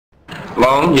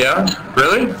Long, yeah?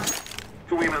 Really?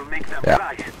 So we will make them Yeah.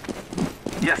 cry.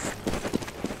 Yes.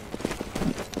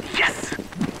 Yes.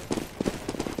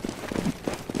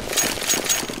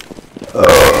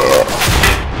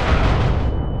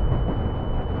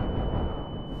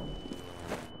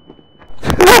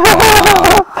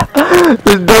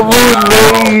 The double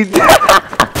nade.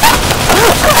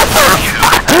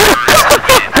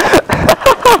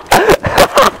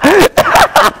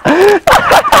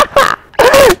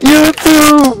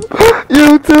 YouTube!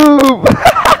 YouTube!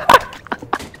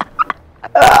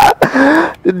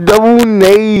 The double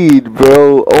nade,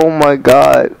 bro. Oh my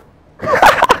god.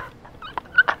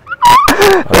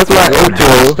 That's my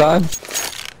intro. Time?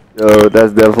 Yo,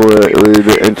 that's definitely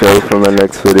the intro for my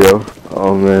next video.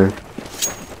 Oh man.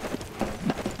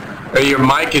 Hey, your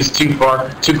mic is too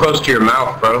close to your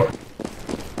mouth, bro.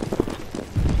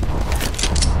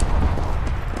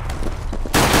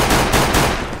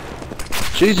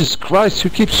 Jesus Christ, who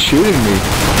keeps shooting me?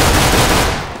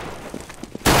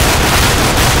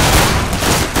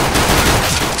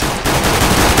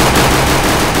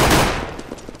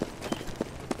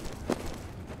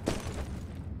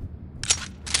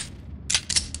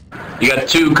 You got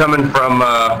two coming from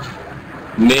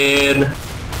mid,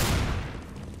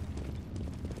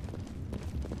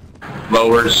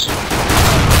 lowers,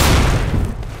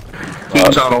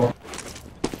 two tunnel.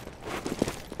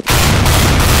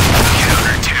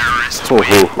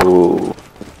 Ooh.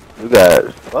 You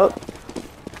got fuck.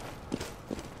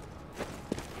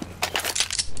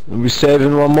 Are we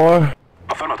saving one more?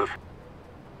 Affirmative.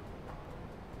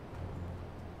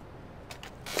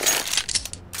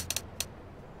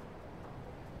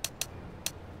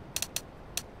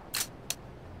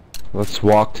 Let's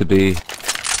walk to B.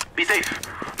 Be safe.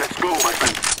 Let's go, my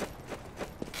friend.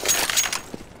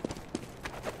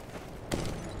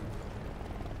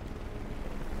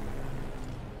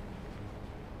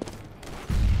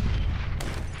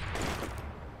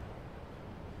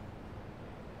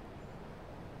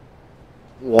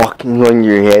 Walking on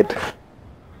your head.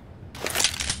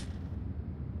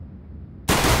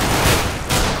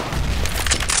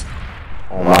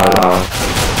 Oh my god.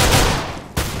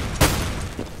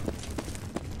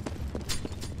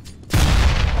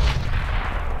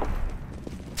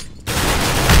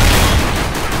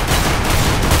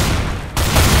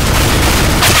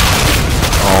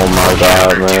 Oh my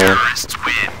god, man.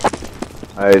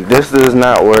 Alright, this is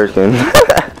not working.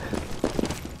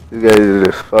 You guys are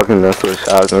just fucking us with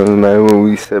shotguns, man, when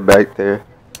we sit back there.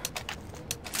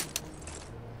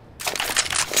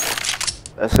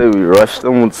 I say we rush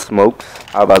them with smokes.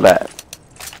 How about that?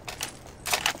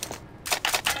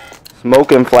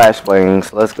 Smoke and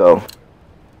flashbangs. Let's go.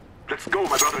 Let's go,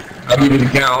 my brothers. I'll give you the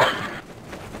count.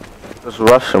 Just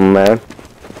rush them, man.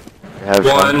 They have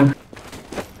One.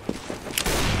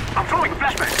 I'm throwing a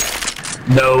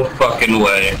flashback. No fucking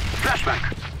way. Flashback.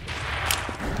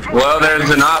 Well, there's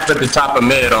an op at the top of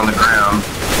mid on the ground.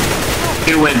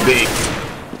 Two went B.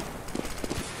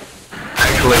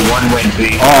 Actually, one went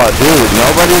B. Oh, dude,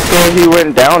 nobody said he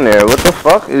went down there. What the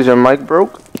fuck? Is your mic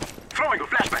broke? Throwing a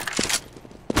flashback.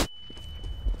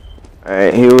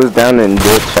 Alright, he was down in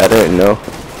ditch. I didn't know.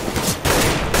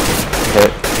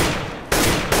 Hit.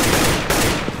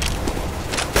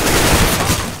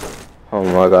 Oh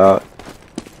my god.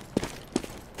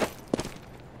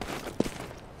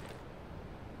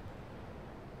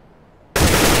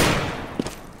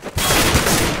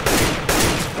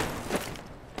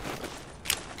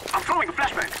 I'm throwing a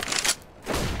flashback.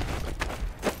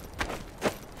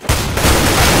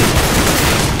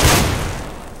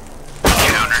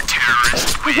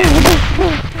 Counter-terrorist win.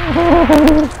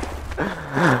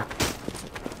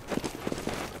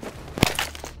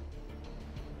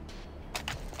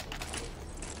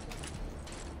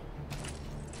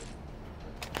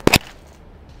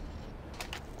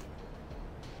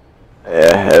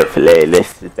 Hopefully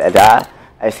this is better.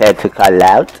 I said to call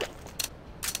out.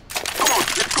 Come on,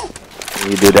 let's go.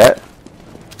 Can you do that?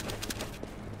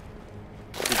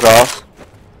 Cross.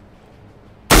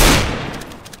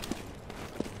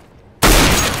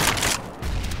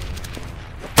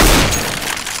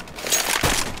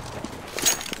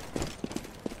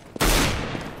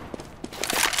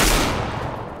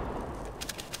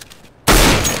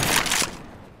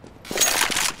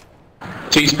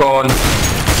 T-spawn.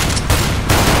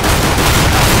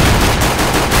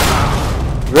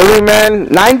 Really, man?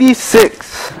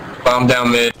 96. Bomb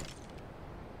down mid.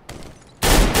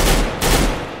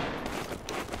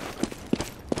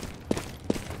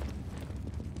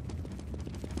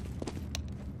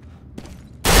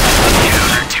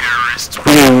 Counter-terrorist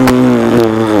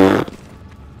win.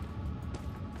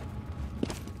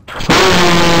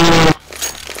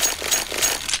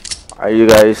 Are you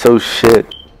guys so shit?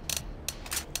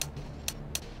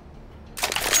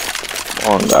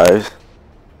 Come on, guys.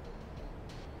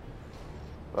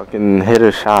 Fucking hit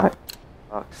a shot.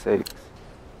 Fuck's sakes.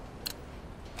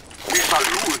 We shall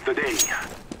lose the day.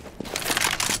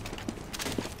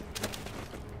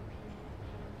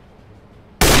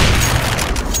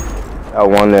 Got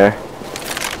one there.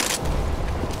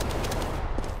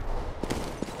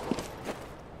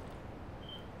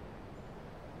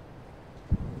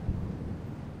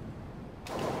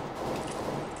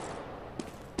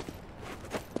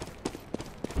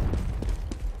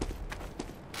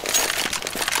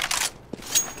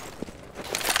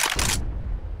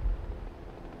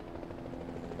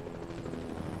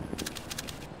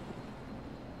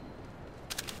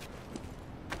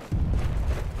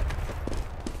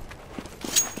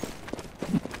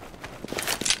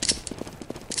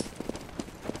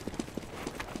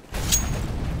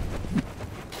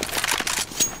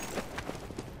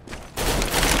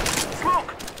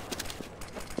 Smoke!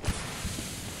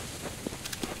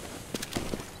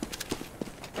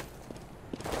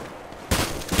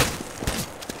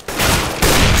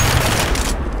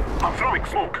 I'm throwing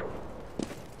smoke.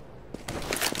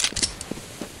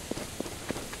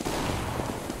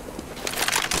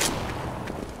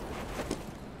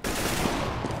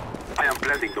 I am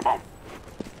planting the bomb.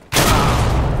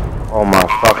 Oh my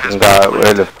fucking god,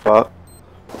 where the fuck?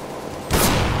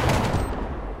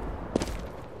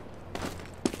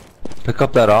 Pick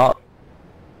up that op.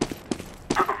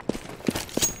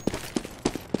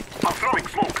 I'm throwing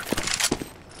smoke.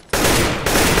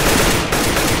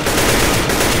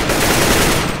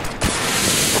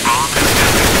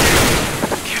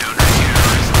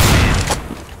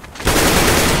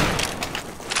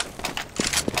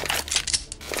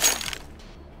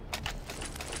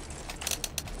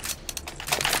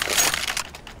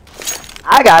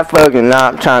 I got fucking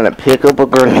knocked trying to pick up a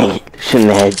grenade.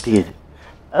 Shouldn't have did it.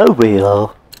 Oh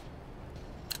well.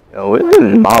 Yo, we're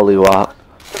in mollywop.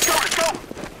 Let's go, let's go!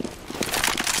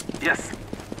 Yes.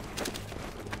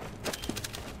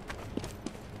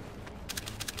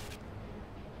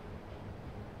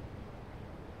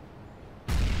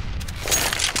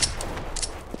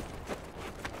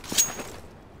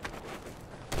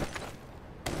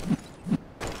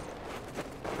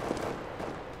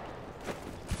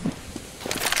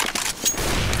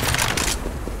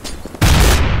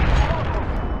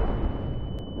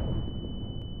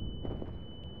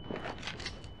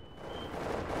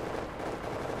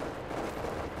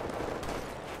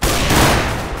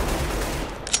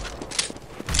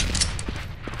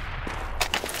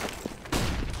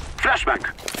 Flashbang.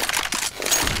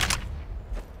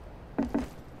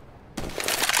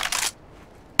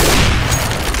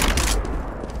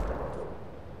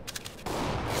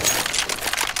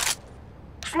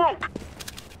 Smoke.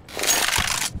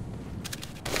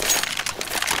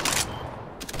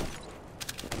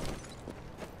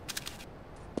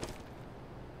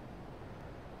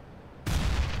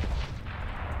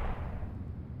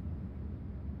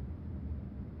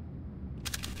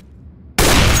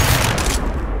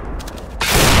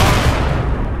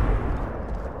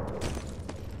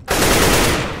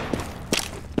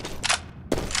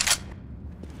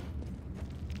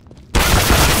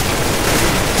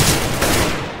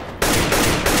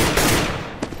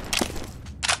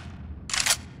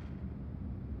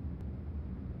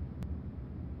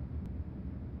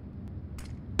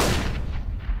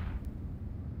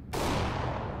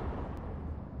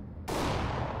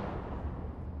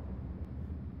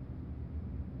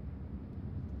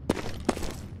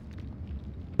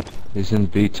 He's in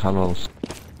B tunnels.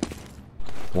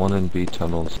 One in B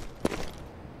tunnels.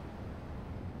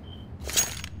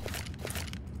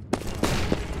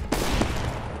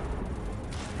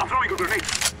 I'm throwing a grenade.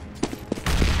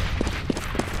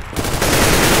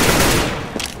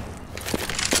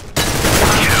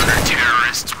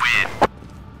 Counter-terrorists win.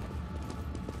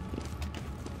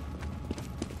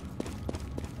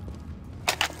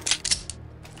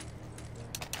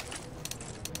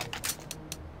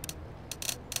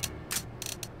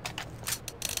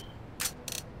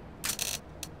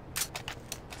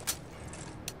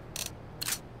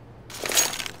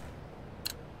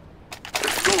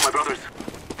 Let's go, my brothers.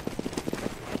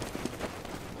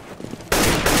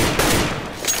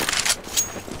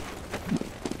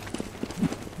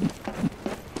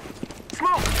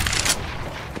 Smoke!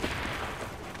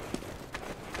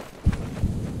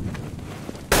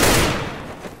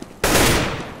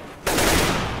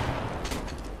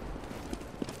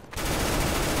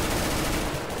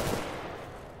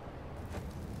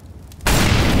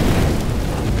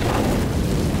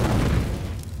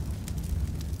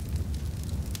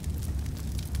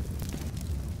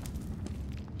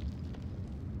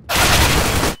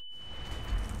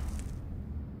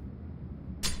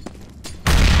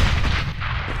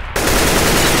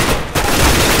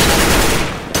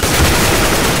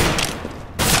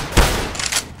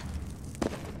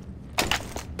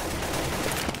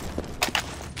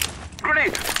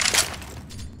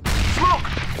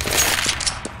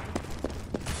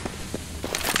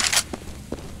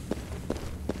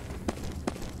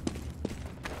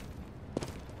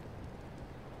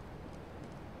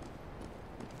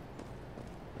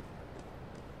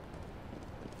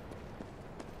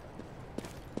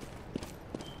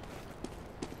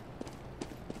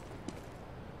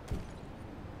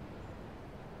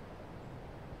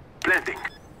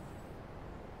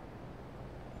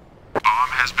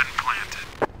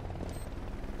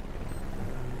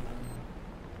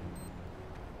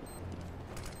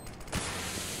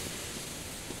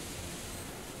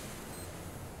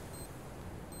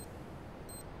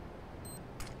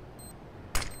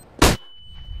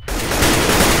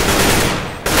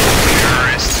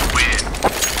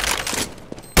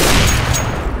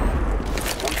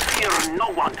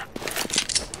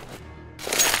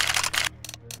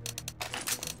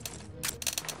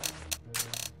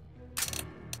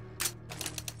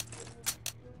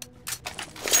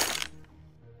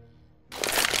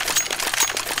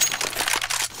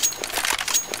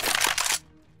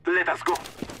 Let us go.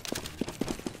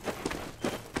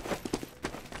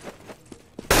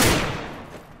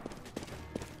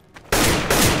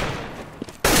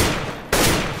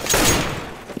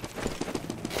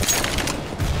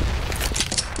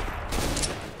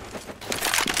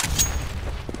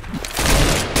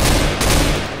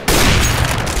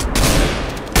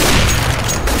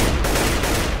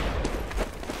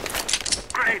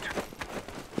 Great.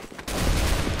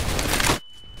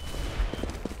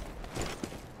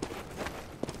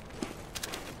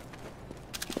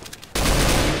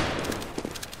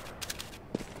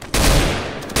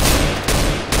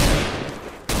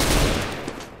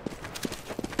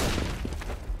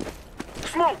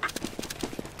 Smoke.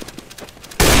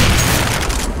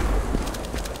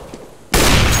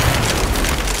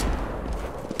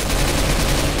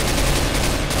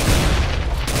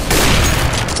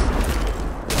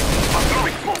 I'm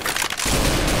throwing smoke.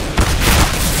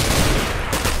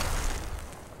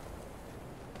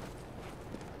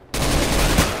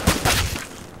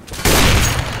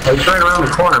 He's right around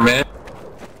the corner, man.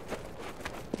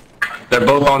 They're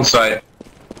both on site.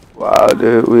 Wow,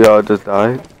 dude, we all just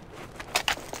died.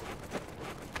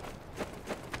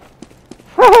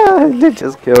 They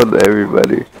just killed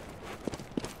everybody.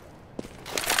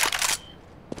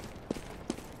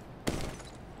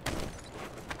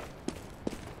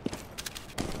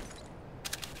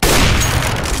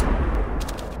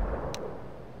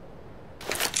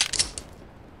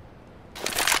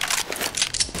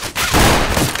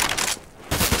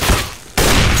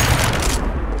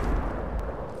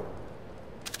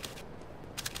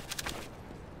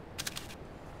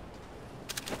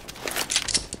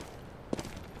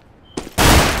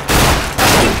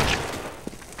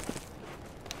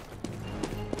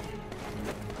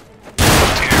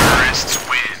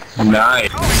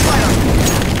 Nice.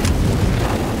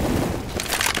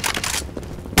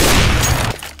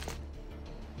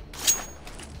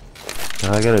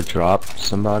 I gotta drop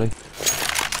somebody.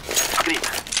 Agreed.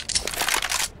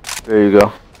 There you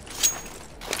go.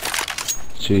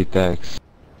 Gee, thanks.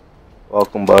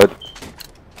 Welcome, bud.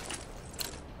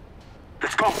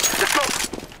 Let's go. Let's go.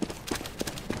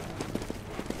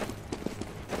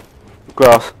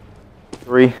 Cross.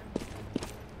 Three.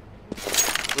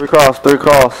 Three cross. Three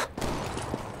cross.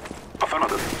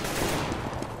 Affirmative.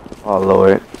 Oh,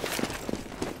 Lord.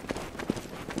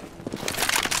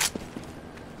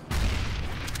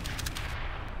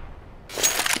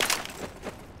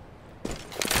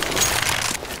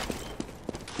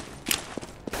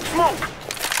 Smoke.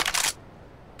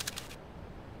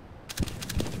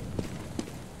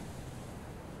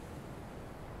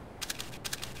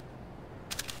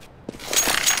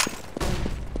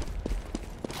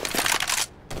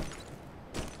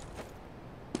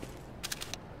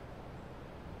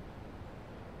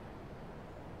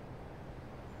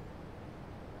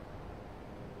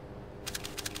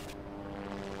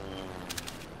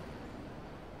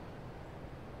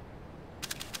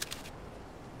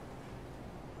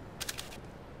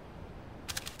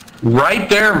 Right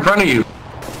there in front of you.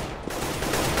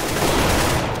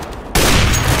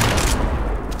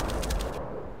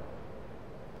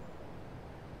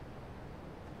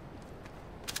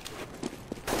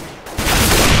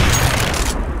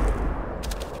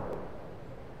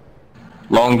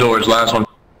 Long doors, last one.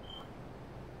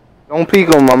 Don't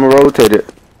peek him. I'ma rotate it.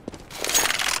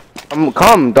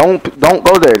 Come. Don't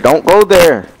go there. Don't go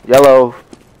there. Yellow.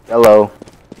 Yellow.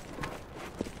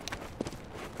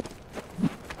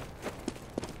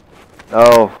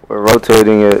 No, we're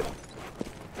rotating it.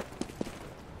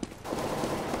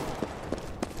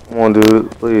 Come on, dude.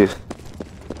 Please.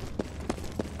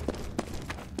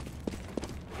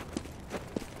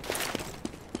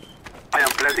 I am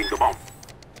planting the bomb.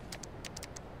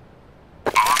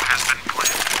 Bomb has been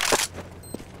planted.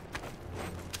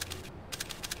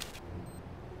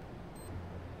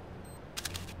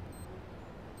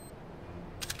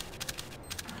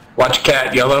 Watch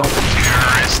cat, yellow.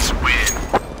 Terrorists win.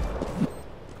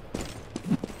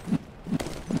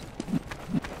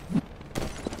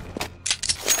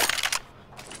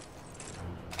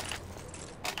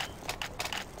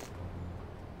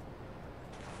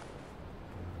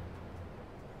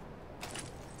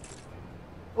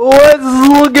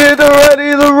 Let's get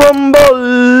ready to rumble.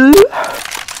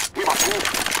 We must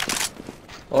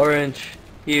move. Orange,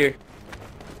 here.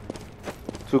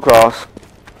 Two cross.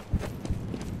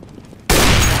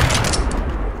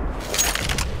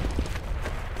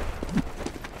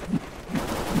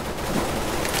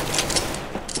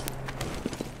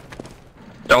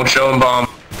 Don't show him bomb.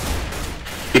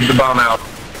 Keep the bomb out.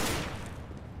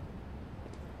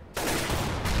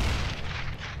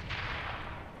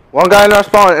 One guy in our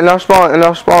spawn, in our spawn, in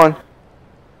our spawn.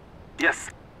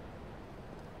 Yes.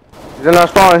 He's in our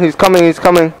spawn. He's coming, he's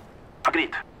coming.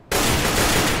 Agreed.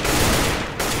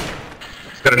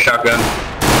 He's got a shotgun.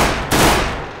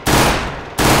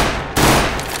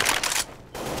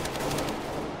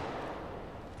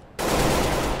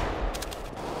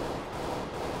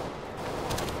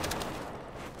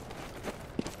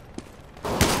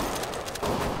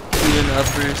 Even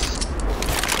uppers.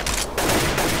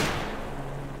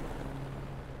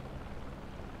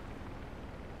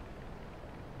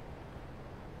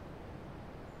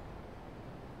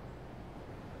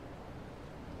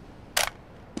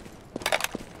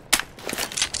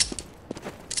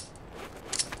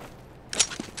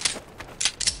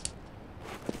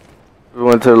 We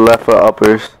went to the left for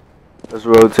uppers. Let's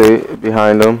rotate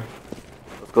behind them.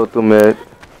 Let's go through mid.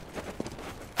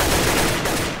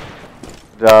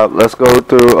 Job. Let's go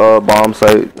through bomb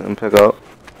site and pick up.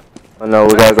 Oh no,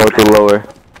 we gotta go through lower.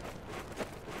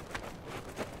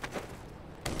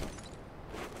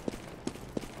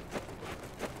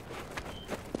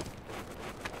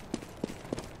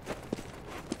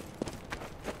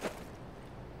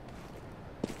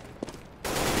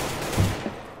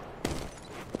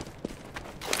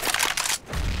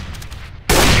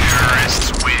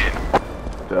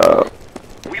 Job.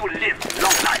 We will live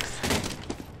long lives.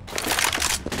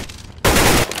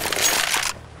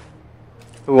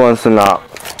 Who wants to knock?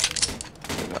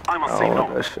 I must I say don't no.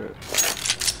 want that shit.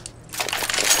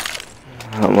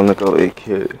 I'm gonna go 8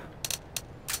 kid.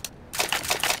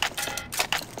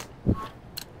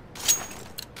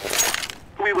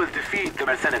 We will defeat the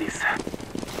mercenaries.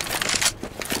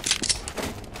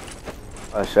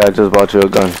 Actually, I just bought you a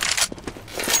gun.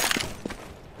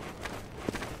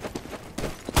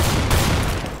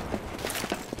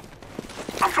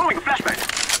 I'm throwing a flashbang.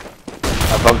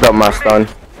 I fucked up my stun.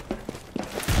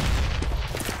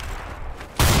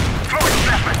 Throwing a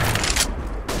flashbang.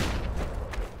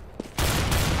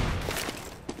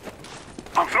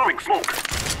 I'm throwing smoke.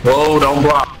 Whoa, don't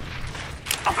block.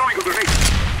 I'm throwing a grenade.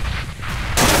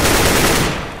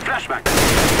 Flashbang.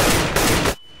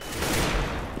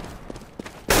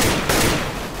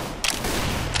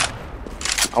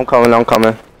 I'm coming, I'm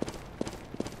coming.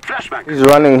 Flashbang.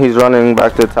 He's running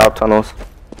back to the top tunnels.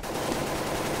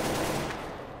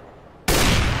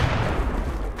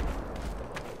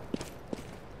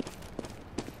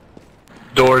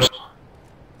 Doors.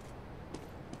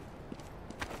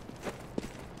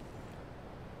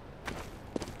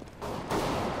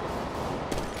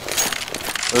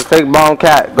 Let's take bomb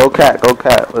cat. Go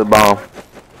cat with bomb.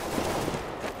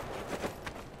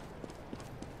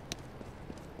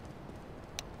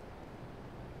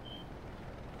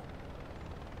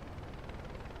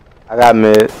 I got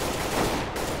mid.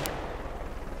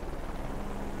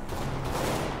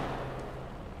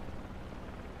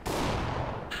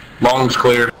 Long's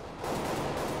clear.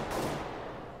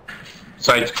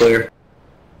 Site's clear.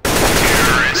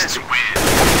 Terrorists win.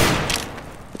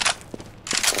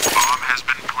 Bomb has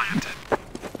been planted.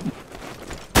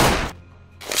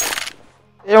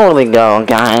 There we go,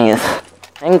 guys.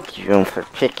 Thank you for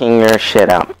picking your shit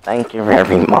up. Thank you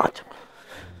very much.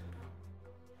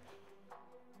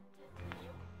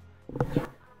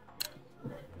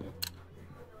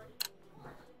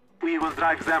 We will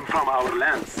drive them from our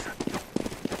lands.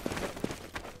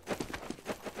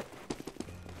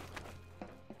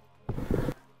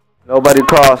 Nobody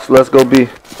cross. Let's go B.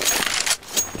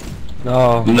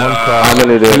 No, one No, cross. How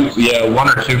many did? Yeah, 1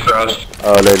 or 2 crossed.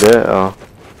 Oh, they did? Oh.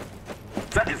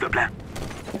 That is the plan.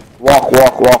 Walk.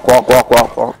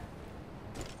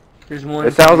 There's one.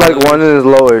 It sounds like one is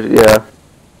lower. Yeah.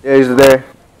 Yeah, he's there.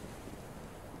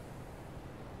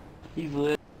 He's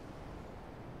lit.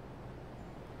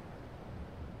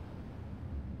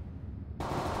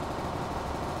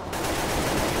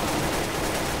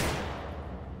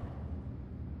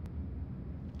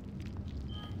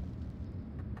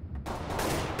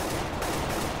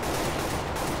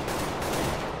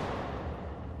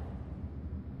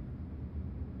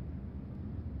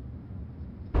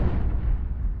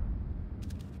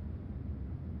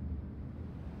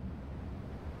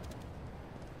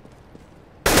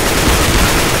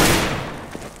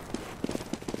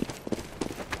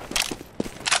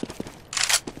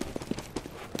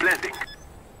 Planting.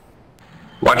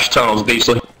 Watch tunnels,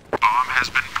 Beasley. Bomb has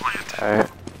been planted.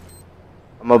 Alright.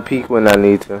 I'm gonna peek when I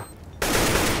need to.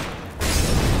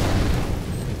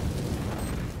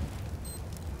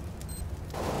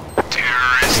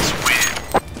 Terrorists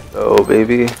win. Oh,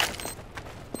 baby.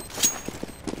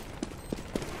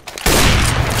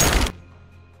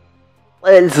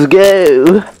 Let's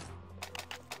go.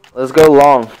 Let's go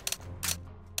long.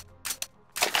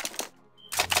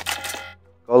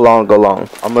 Go long, go long.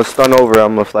 I'm gonna stun over,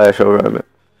 I'm gonna flash over him.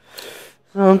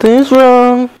 Something's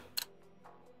wrong.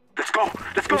 Let's go.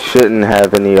 Let's go. We shouldn't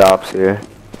have any ops here.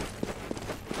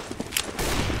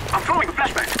 I'm throwing a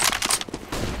flashbang.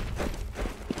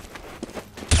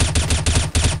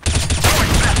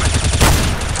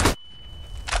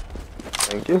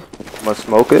 Thank you. I'm gonna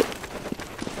smoke it.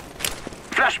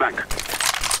 Flashbang.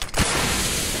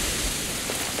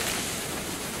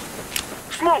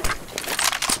 Smoke.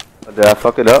 Oh, did I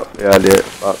fuck it up? Yeah, I did.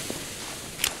 Fuck.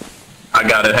 I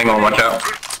got it. Hang on, watch out.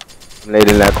 I'm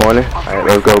nading that corner. Alright,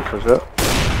 let's go push up.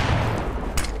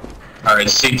 Alright,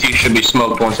 CT should be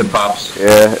smoked once it pops.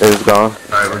 Yeah, it's gone.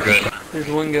 Alright, we're good. There's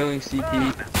one going CT.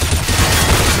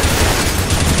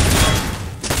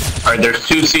 Alright, there's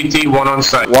 2 CT, 1 on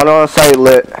site. One on site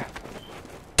lit.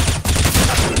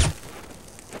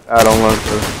 I don't want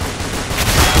to.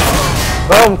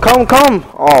 Come!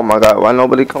 Oh my god, why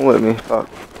nobody come with me? Fuck.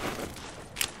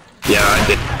 Yeah, I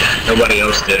did. Nobody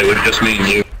else did. It was just me and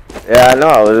you. Yeah, I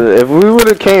know. If we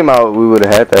would've came out, we would've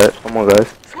had that. Come on,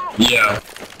 guys. Yeah.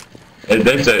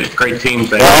 It's a great team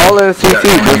thing. We're all in CT.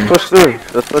 Just push through.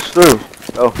 Just push through.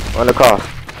 Go, run across.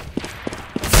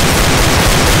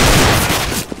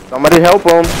 Somebody help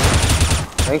him.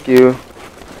 Thank you.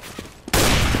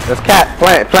 Just cat.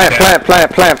 Plant.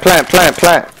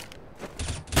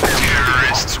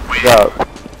 Good job.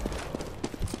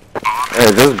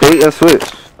 Yeah, just bait and switch.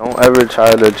 Don't ever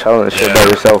try to challenge shit by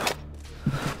yourself.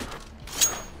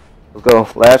 Let's go.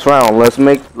 Last round. Let's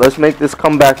make this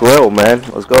comeback real, man.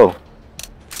 Let's go.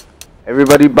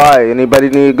 Everybody buy. Anybody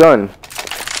need a gun?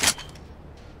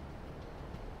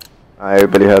 Alright,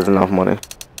 everybody has enough money.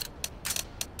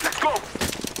 Let's go.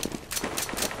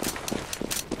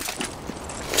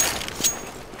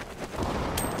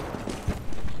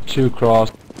 2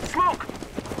 cross. Smoke.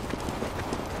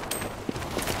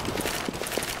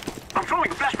 I'm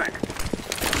throwing a flashbang.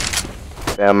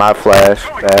 Damn, my flash.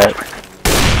 Bad.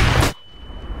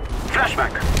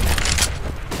 Flashbang.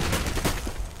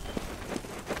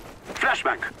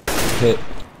 Flashbang. Hit.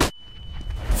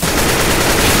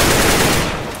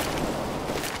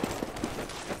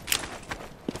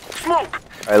 Smoke.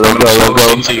 Alright, let's go.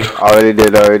 Already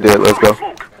did. Let's go.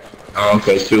 Smoke. Oh,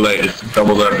 okay, it's too late. It's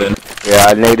doubled up then. Yeah,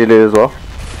 I naded it as well.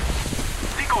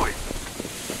 Decoy.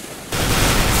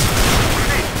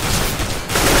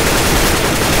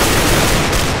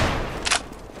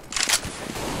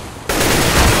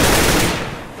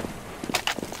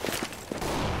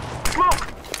 Smoke.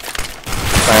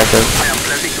 Planting. I am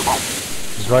planting the bomb.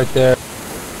 He's right there.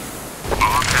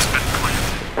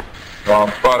 Oh,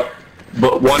 fuck.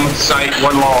 But 1 site,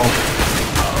 1 long.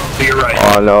 To your right.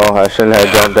 Oh no, I shouldn't have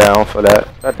jumped down for that.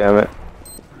 God damn it.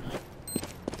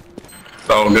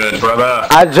 So good, brother.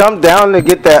 I jumped down to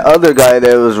get that other guy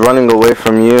that was running away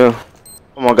from you.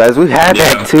 Come on, guys. We had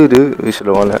that too, dude. We should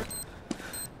have won that.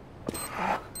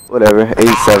 Whatever.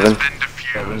 8-7.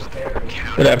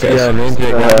 Yeah,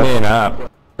 ninja, grab me an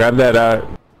op. Grab that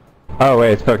out. Oh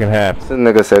wait, it's fucking half. This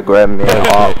nigga said grab me an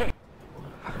op.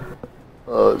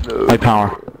 Oh, dude. High power.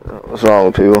 What's wrong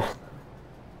with people?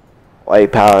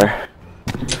 White power.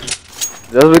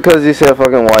 Just because you said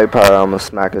fucking white power, I'ma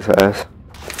smack his ass.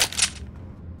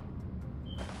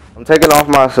 I'm taking off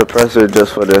my suppressor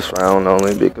just for this round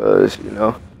only because, you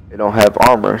know, they don't have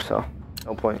armor, so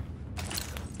no point.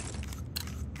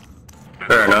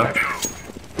 Fair enough.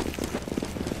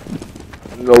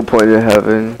 No point in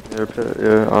having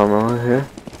your armor on here.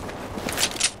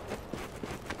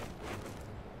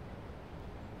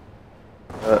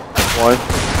 One.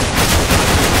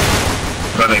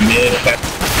 Brother, mid.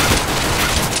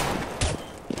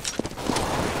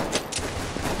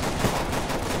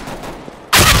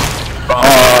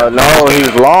 No,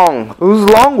 he's long. Who's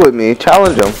long with me?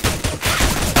 Challenge him.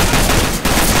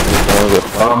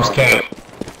 Bombs cat.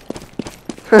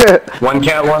 1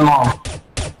 cat, 1 long.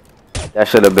 That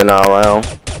should have been our round.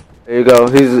 There you go.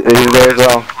 He's there as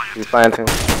well. He's planting.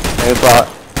 Same spot.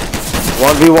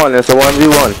 1v1. It's a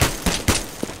 1v1.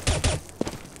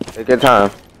 Take your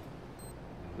time.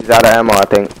 He's out of ammo, I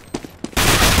think.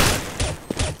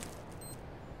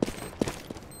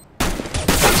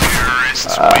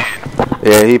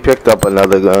 Yeah, he picked up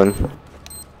another gun.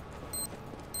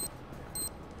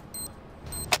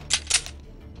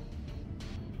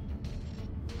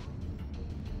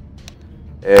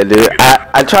 Yeah, dude.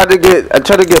 I tried to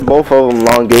get both of them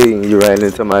long gating. You ran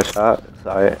into my shot.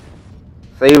 Sorry.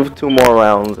 Save 2 more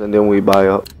rounds and then we buy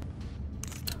up.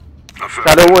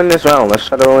 Try to win this round. Let's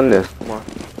try to win this. Come on.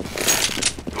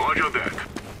 Roger that.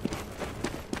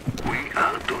 We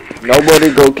are doing it. Nobody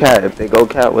go cat. If they go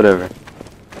cat, whatever.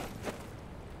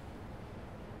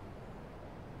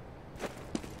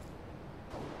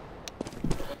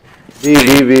 B.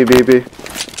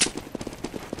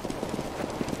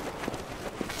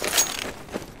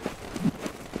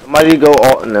 Somebody go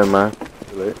alt in there, man.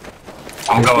 Too late.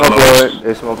 I'm going Smoke low. low it.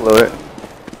 They smoke low it.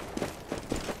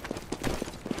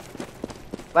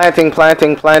 Planting. Bomb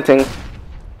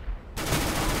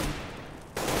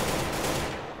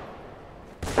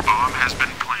has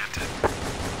been planted.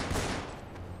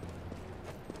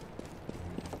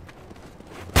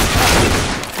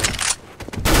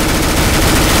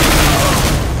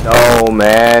 No,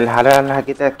 man. How did I not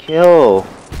get that kill?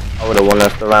 I would have won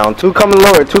us the round. Two coming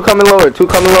lower. Quiet,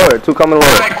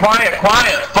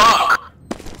 fuck!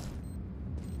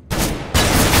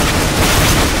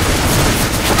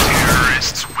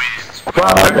 Terrorists win.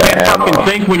 Fuck, I can't damn. fucking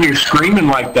think when you're screaming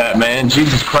like that, man.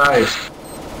 Jesus Christ.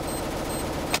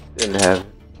 Didn't have it.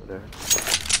 Whatever.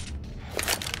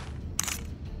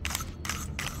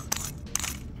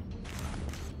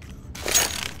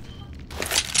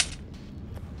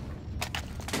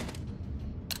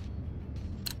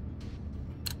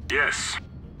 Yes.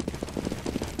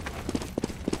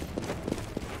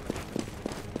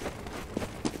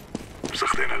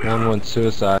 سخطين عليها. 1-1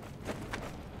 suicide.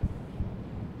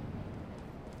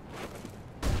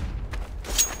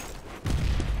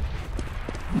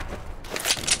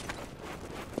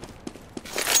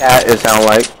 Cat, it sound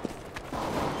like.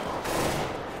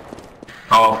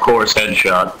 Oh, of course,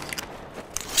 headshot.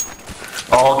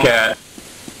 All cat.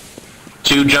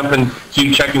 Two checking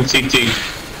CT.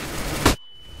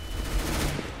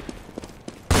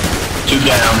 Two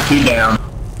down.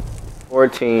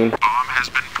 14. Bomb has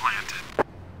been planted.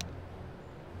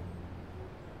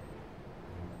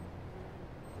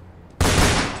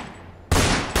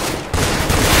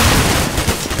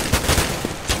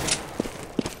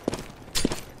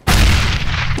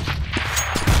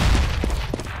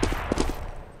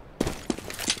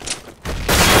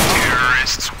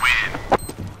 Terrorists win.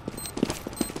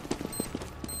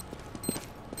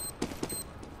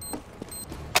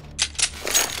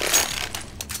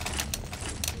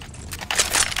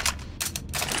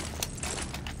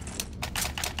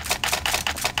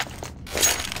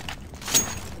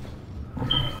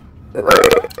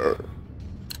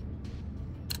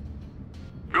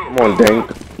 Come on, Dink.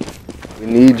 We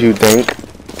need you, Dink.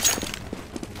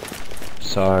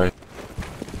 Sorry.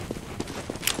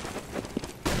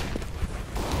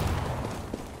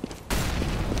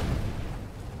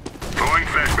 Throwing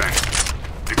flashbang.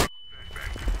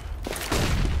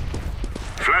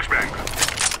 Flashbang.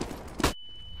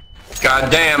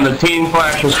 God damn, the team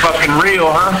flash was fucking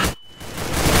real, huh?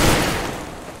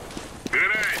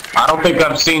 Grenade. I don't think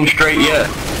I've seen straight yet.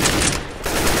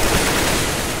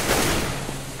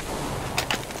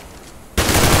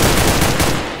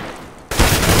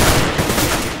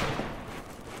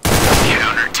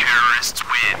 Counter-terrorists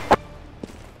win.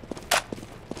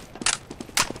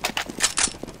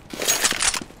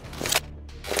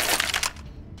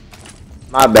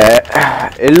 My bad.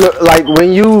 It looked like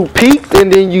when you peeked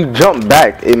and then you jumped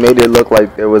back, it made it look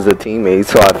like there was a teammate,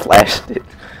 so I flashed it.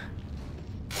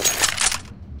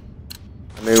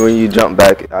 I mean, when you jumped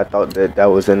back, I thought that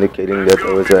was indicating that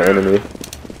there was an enemy.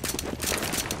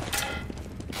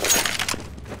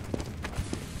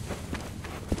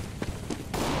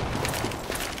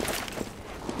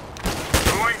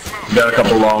 Throwing smoke. Got a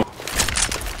couple long.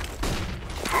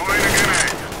 Throwing a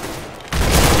grenade.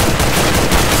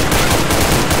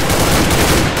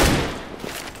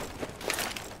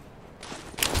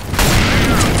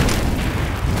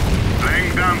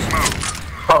 Laying down smoke.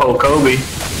 Oh, Kobe.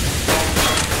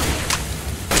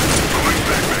 Throwing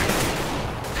flashbang.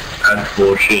 That's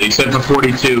bullshit. He said for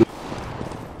 42.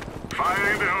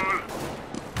 Fire in the hole.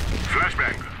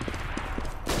 Flashbang.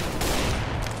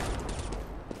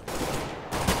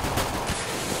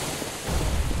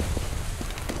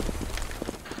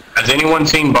 Has anyone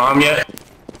seen bomb yet?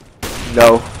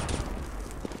 No.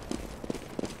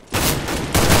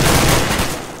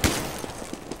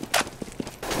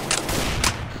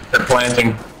 They're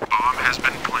planting. Bomb has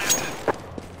been planted.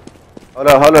 Hold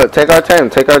up. Take our time.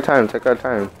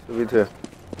 2v2.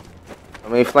 I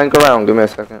mean, flank around. Give me a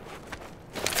second.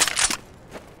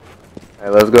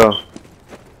 Alright, let's go.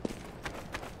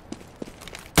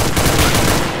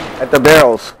 At the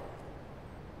barrels.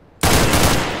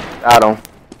 Got him.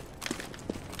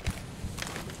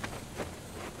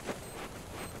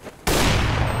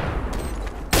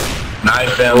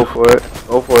 Knife them. Go for it.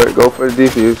 Go for the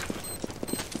defuse.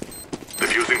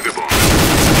 Defusing the bomb.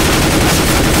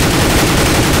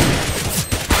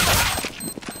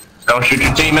 Don't shoot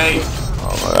your teammate.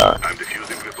 Oh my god. I'm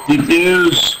defusing the bomb.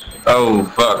 Defuse. Oh,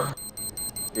 fuck.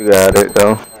 You got it,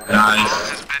 though. Nice.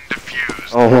 Has been defused.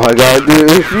 Oh my god, dude,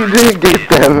 if you didn't get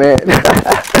that, man.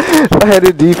 If I had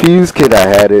a defuse kit, I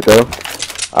had it, though.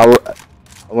 I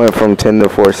went from 10 to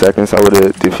 4 seconds. I would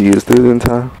have defused it in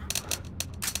time.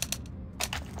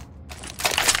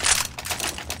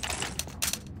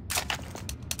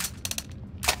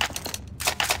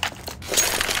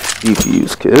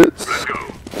 Defuse kits. Let's go.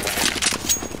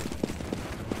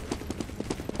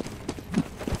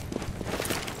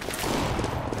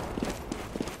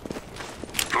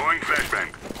 Throwing flashbang.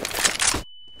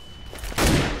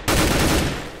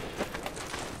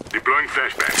 Deploying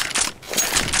flashbang.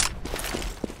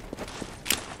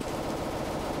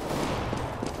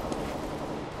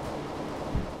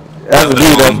 That's B,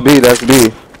 that's B, that's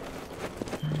B.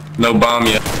 No bomb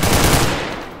yet.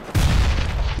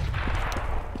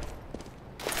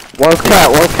 One's cat,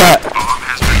 one's cat. Bomb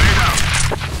has been laid out.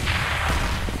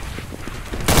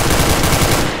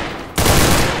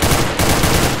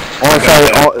 On site,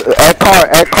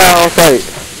 at car on site.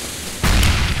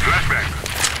 Flashbang.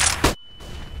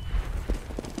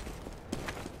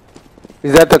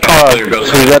 He's at the car, There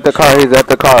goes. he's at the car, he's at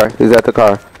the car, he's at the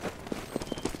car.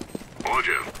 All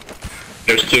gel.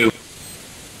 There's two.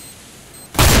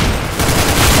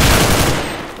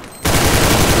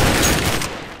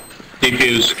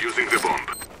 Defuse. Defusing the bomb.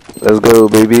 Let's go,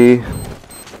 baby.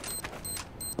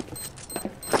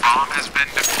 Bomb has been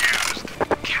defused.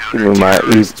 Give me my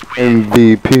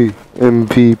MVP.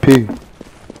 MVP.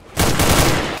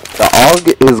 The AUG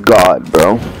is God,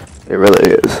 bro. It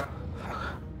really is.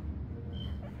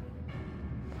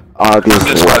 AUG I'm is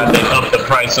just glad they what? upped the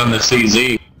price on the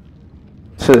CZ.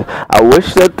 I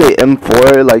wish that the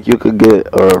M4, like, you could get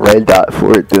a red dot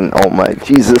for it, then, oh my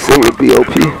Jesus, it would be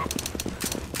OP.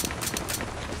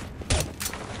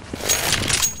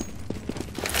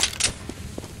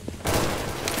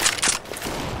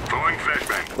 Throwing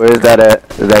flashbang. Where is that at?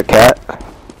 Is that cat?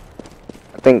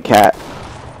 I think cat.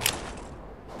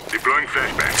 Deploying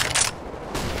flashbang.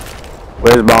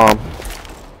 Where's bomb?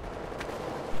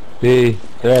 B.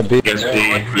 Yeah, B. Yes, B.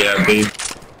 Yeah, B.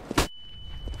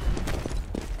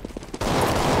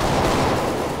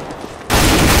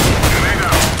 Grenade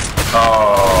out.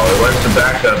 Oh, where's the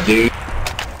backup, dude?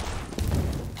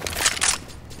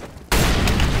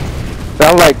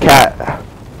 Sound like cat.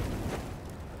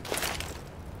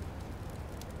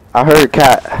 I heard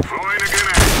cat. Throwing a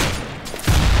grenade.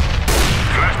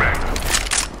 Flashbang.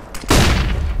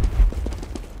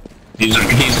 He's done.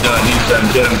 He's done.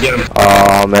 Get him.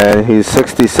 Oh man, he's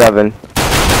 67.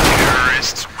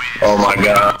 Terrorists win. Oh my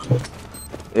god.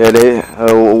 Yeah,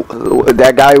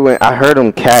 that guy went. I heard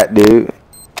him cat, dude.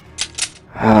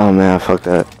 Oh man, fuck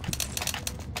that.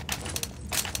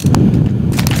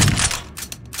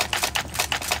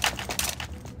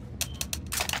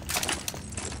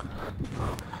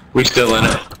 We still in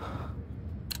it.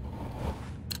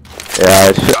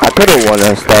 Yeah, I could have won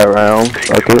us that round.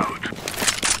 Fuck it.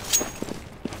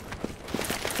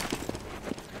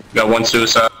 Got one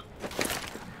suicide.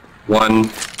 One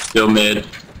still mid.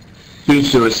 Two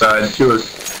suicides. Two.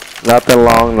 Nothing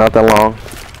long, nothing long.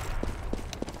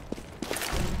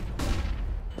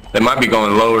 They might be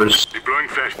going lowers. Deploying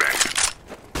flashbang.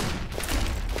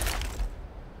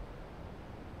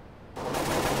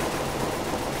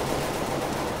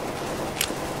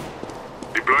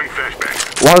 Deploying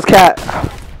flashbang. One's cat.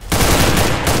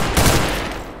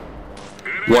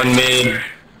 One mid.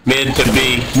 Mid to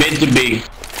B. Mid to B.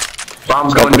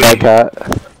 Bomb's going Open that B. cat.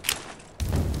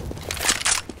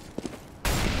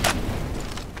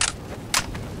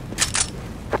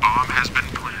 Bomb has been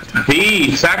planted.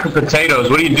 B. Sack of potatoes.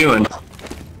 What are you doing?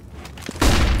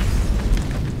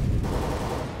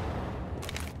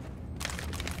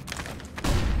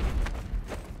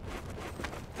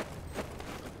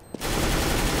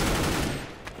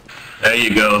 There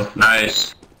you go.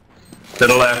 Nice. To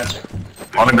the left.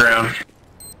 On the ground.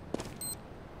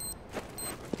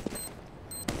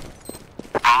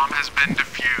 Bomb has been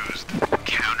defused.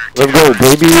 Counter. Let's go,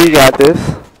 baby. We got this.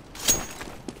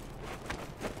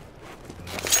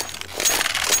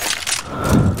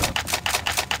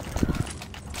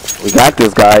 We got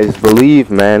this, guys.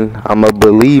 Believe, man. I'm a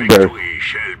believer. Victory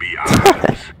shall be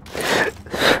ours.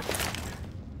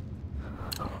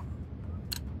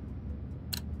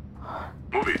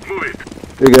 Move it, move it.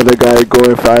 They got a guy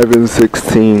going 5 and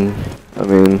 16. I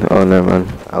mean, oh, never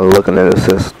mind. I'm looking at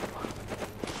assist.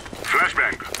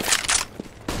 Flashbang.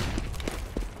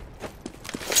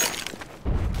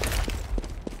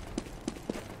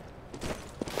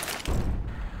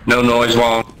 No noise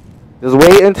long. Just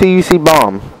wait until you see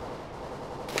bomb.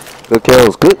 Good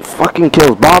kills. Good fucking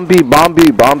kills. Bomb B, bomb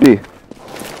B, bomb B.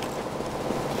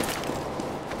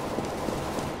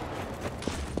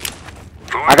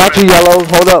 I got you, yellow.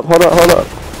 Hold up, hold up, hold up.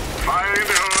 Fire in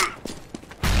the hole.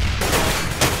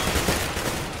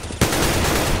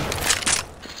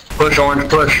 Push, orange,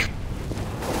 push.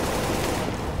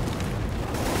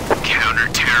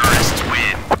 Counter-terrorists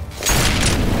win.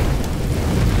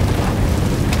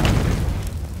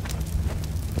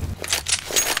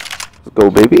 Let's go,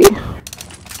 baby.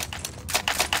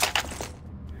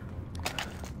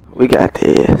 We got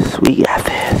this. We got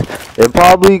this. It'll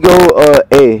probably go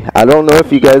A. I don't know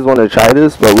if you guys want to try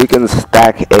this, but we can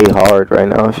stack A hard right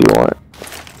now if you want.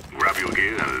 Grab your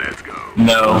gear and let's go.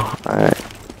 No. Alright.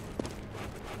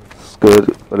 It's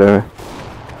good. Whatever.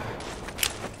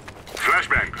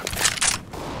 Flashbang.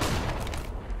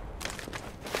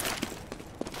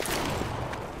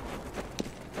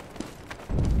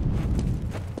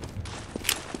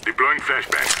 Deploying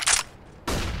flashbang.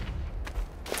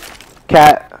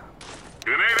 Cat.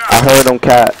 Grenade I out. heard him,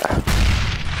 cat.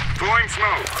 Throwing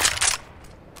smoke.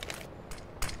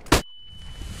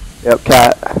 Yep,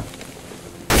 cat.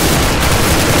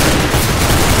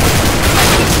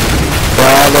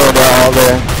 They're all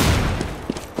there.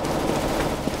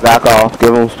 Back off.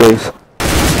 Give them space.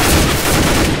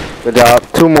 Good job.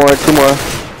 Two more.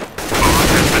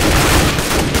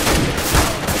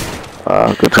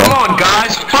 Good Come job. on,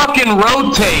 guys. Fucking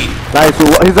rotate. Nice.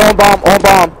 He's on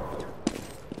bomb.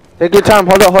 Take your time.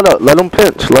 Hold up. Let him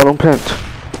pinch.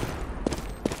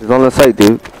 He's on the site,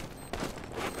 dude.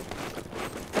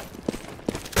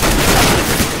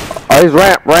 Oh, he's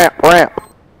ramp.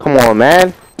 Come on,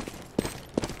 man.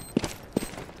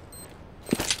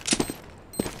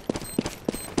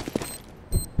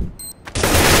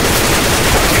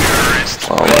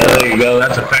 There you go.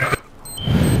 That's effective.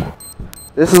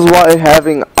 This is why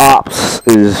having ops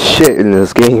is shit in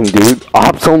this game, dude.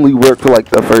 Ops only work for like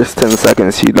the first 10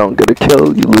 seconds. You don't get a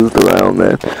kill, you lose the round,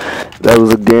 man. That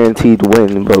was a guaranteed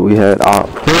win, but we had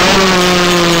ops.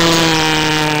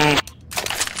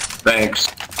 Thanks.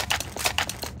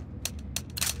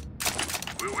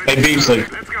 Hey, Beasley.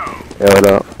 Let's go. Yeah, what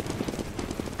up?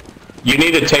 You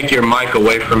need to take your mic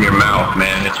away from your mouth,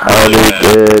 man. It's I really already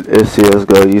bad. did. It's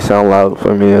CSGO. You sound loud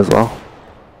for me as well.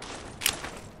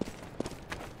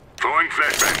 Throwing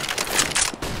flashbang.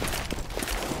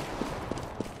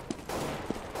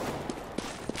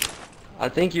 I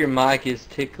think your mic is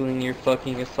tickling your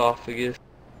fucking esophagus.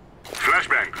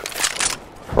 Flashbang.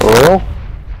 Oh,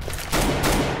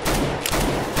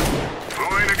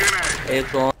 Throwing a grenade.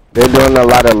 It's on. they're doing a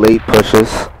lot of late pushes.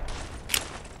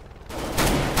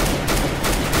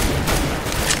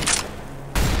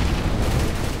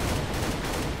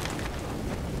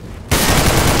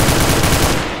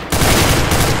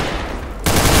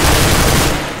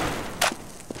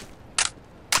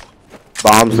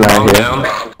 Bomb's not Calm here. down.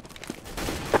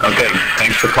 Okay,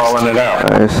 thanks for calling it out.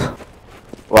 Nice.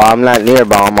 Well, I'm not near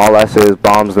bomb. All I said is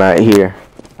bomb's not here.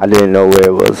 I didn't know where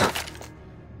it was.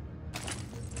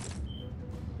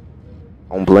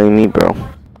 Don't blame me, bro.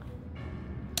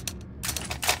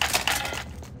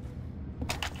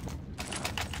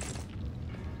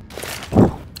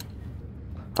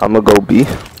 I'ma go B.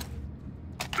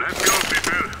 Let's go,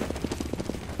 people.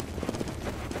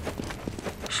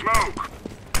 Smoke.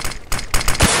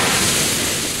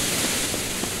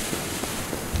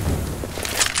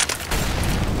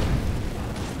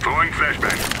 Throwing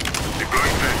flashbang.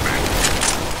 Deploying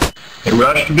flashbang. They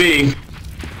rushed B.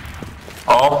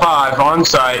 All 5 on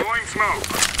site. Throwing smoke.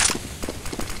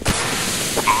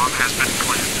 Bomb has been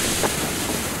planted.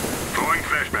 Throwing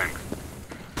flashbang.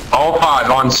 All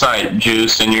 5 on site,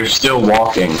 Juice, and you're still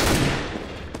walking.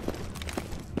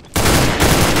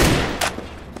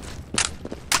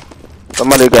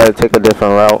 Somebody gotta take a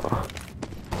different route.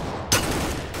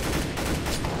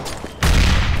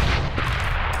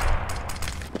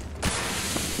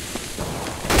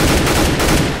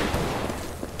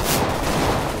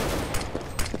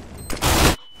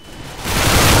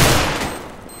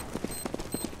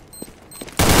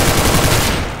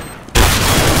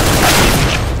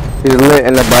 He's lit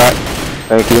in the back.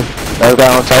 Thank you. That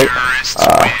guy on site.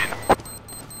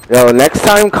 Yo, next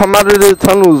time come out of the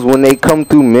tunnels when they come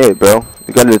through mid, bro.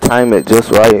 You gotta time it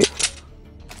just right.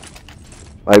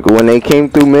 Like when they came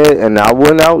through mid and I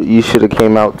went out, you should have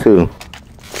came out too.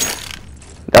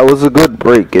 That was a good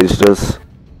break. It's just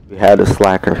we had a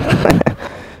slacker. Let's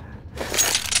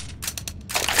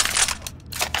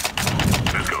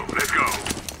go. Let's go.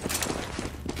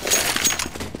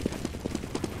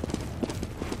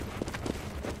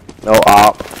 No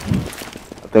op.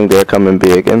 I think they're coming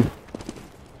B again.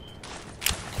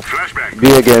 Flashbang.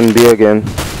 B again. B again.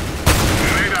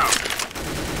 Grenade out.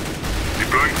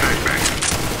 Deploying flashbang.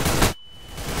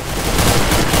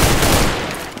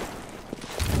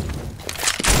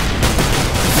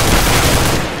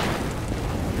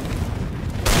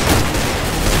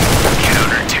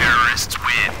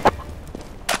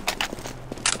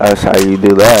 That's how you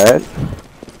do that.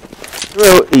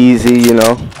 Real easy, you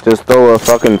know. Just throw a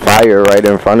fucking fire right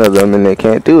in front of them and they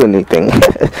can't do anything.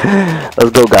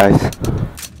 Let's go, guys.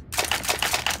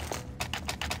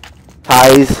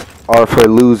 Ties are for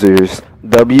losers.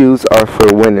 W's are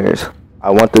for winners.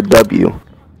 I want the W.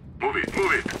 Move it,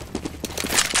 move it.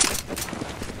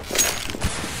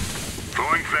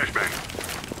 Throwing flashbang.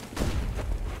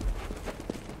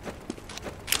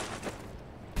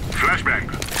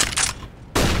 Flashbang.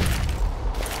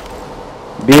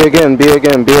 B again, B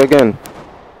again, B again.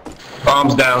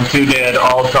 Bombs down, 2 dead,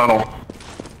 all tunnel.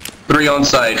 3 on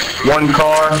site. 1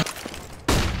 car,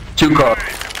 2 cars.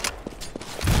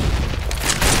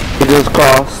 He just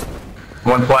crossed.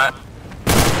 1 flat.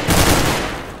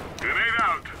 Grenade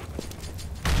out.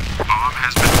 Bomb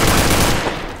has been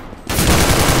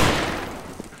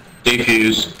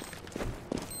Defuse.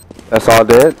 That's all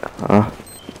dead? I'm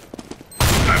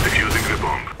defusing the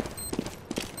bomb.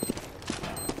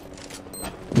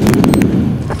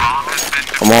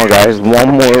 Come on, guys.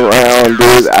 One more round,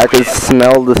 dude. I can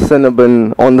smell the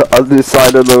cinnamon on the other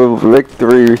side of the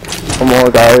victory. Come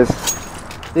on, guys.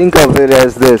 Think of it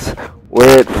as this.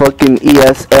 We're at fucking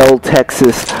ESL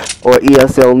Texas or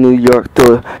ESL New York.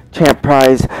 The champ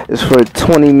prize is for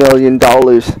 $20 million.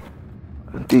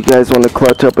 Do you guys want to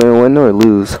clutch up and win or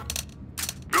lose?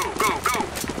 Go, go, go.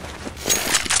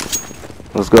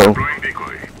 Let's go. Throwing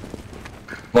decoy.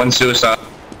 1 suicide.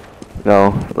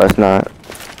 No, let's not.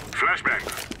 Flashbang.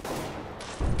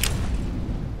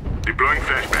 Deploying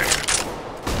flashbang.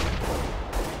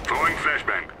 Throwing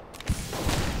flashbang.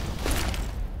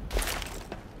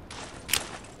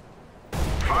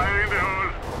 Fire in the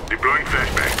hole. Deploying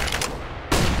flashbang.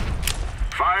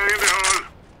 Fire in the hole.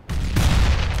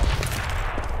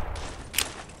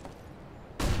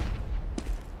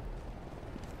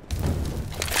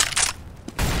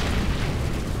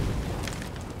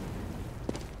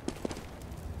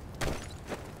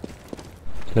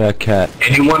 That cat.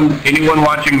 Anyone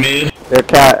watching mid? They're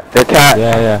cat. They're cat.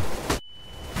 Yeah, yeah.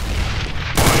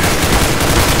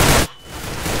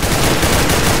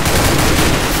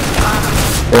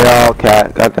 They're all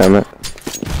cat. God damn it.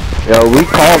 Yo, we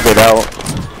called it out.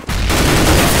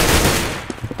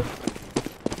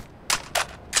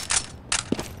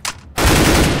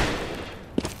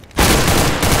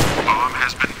 Bomb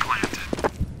has been planted.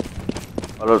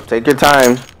 Hold up, take your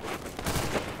time.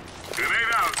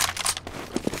 Grenade out.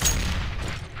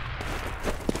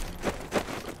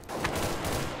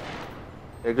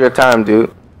 Take your time,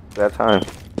 dude. That time.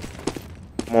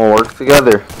 Come on, work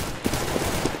together.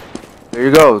 There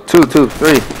you go. 2, 2,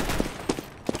 3.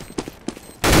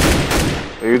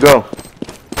 There you go.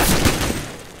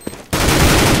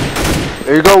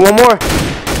 There you go. One more.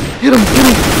 Get him, get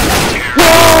him. No!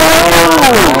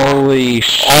 Holy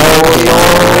shit. Oh, no.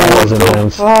 What the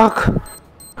fuck?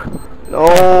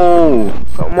 No.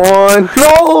 Come on.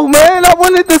 No, man. I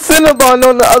wanted the Cinnabon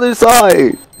on the other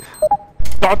side.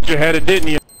 Thought you had it, didn't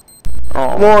you?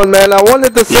 Come on, man. I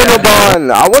wanted the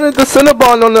Cinnabon. I wanted the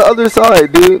Cinnabon on the other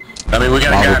side, dude. I mean, we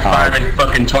got a guy firing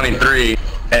fucking 23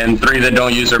 and 3 that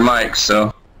don't use their mics,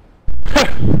 so.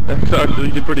 That sucks. You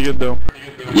did pretty good though.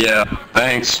 Yeah,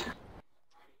 thanks.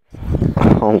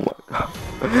 Oh my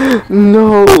god.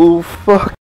 No, fuck.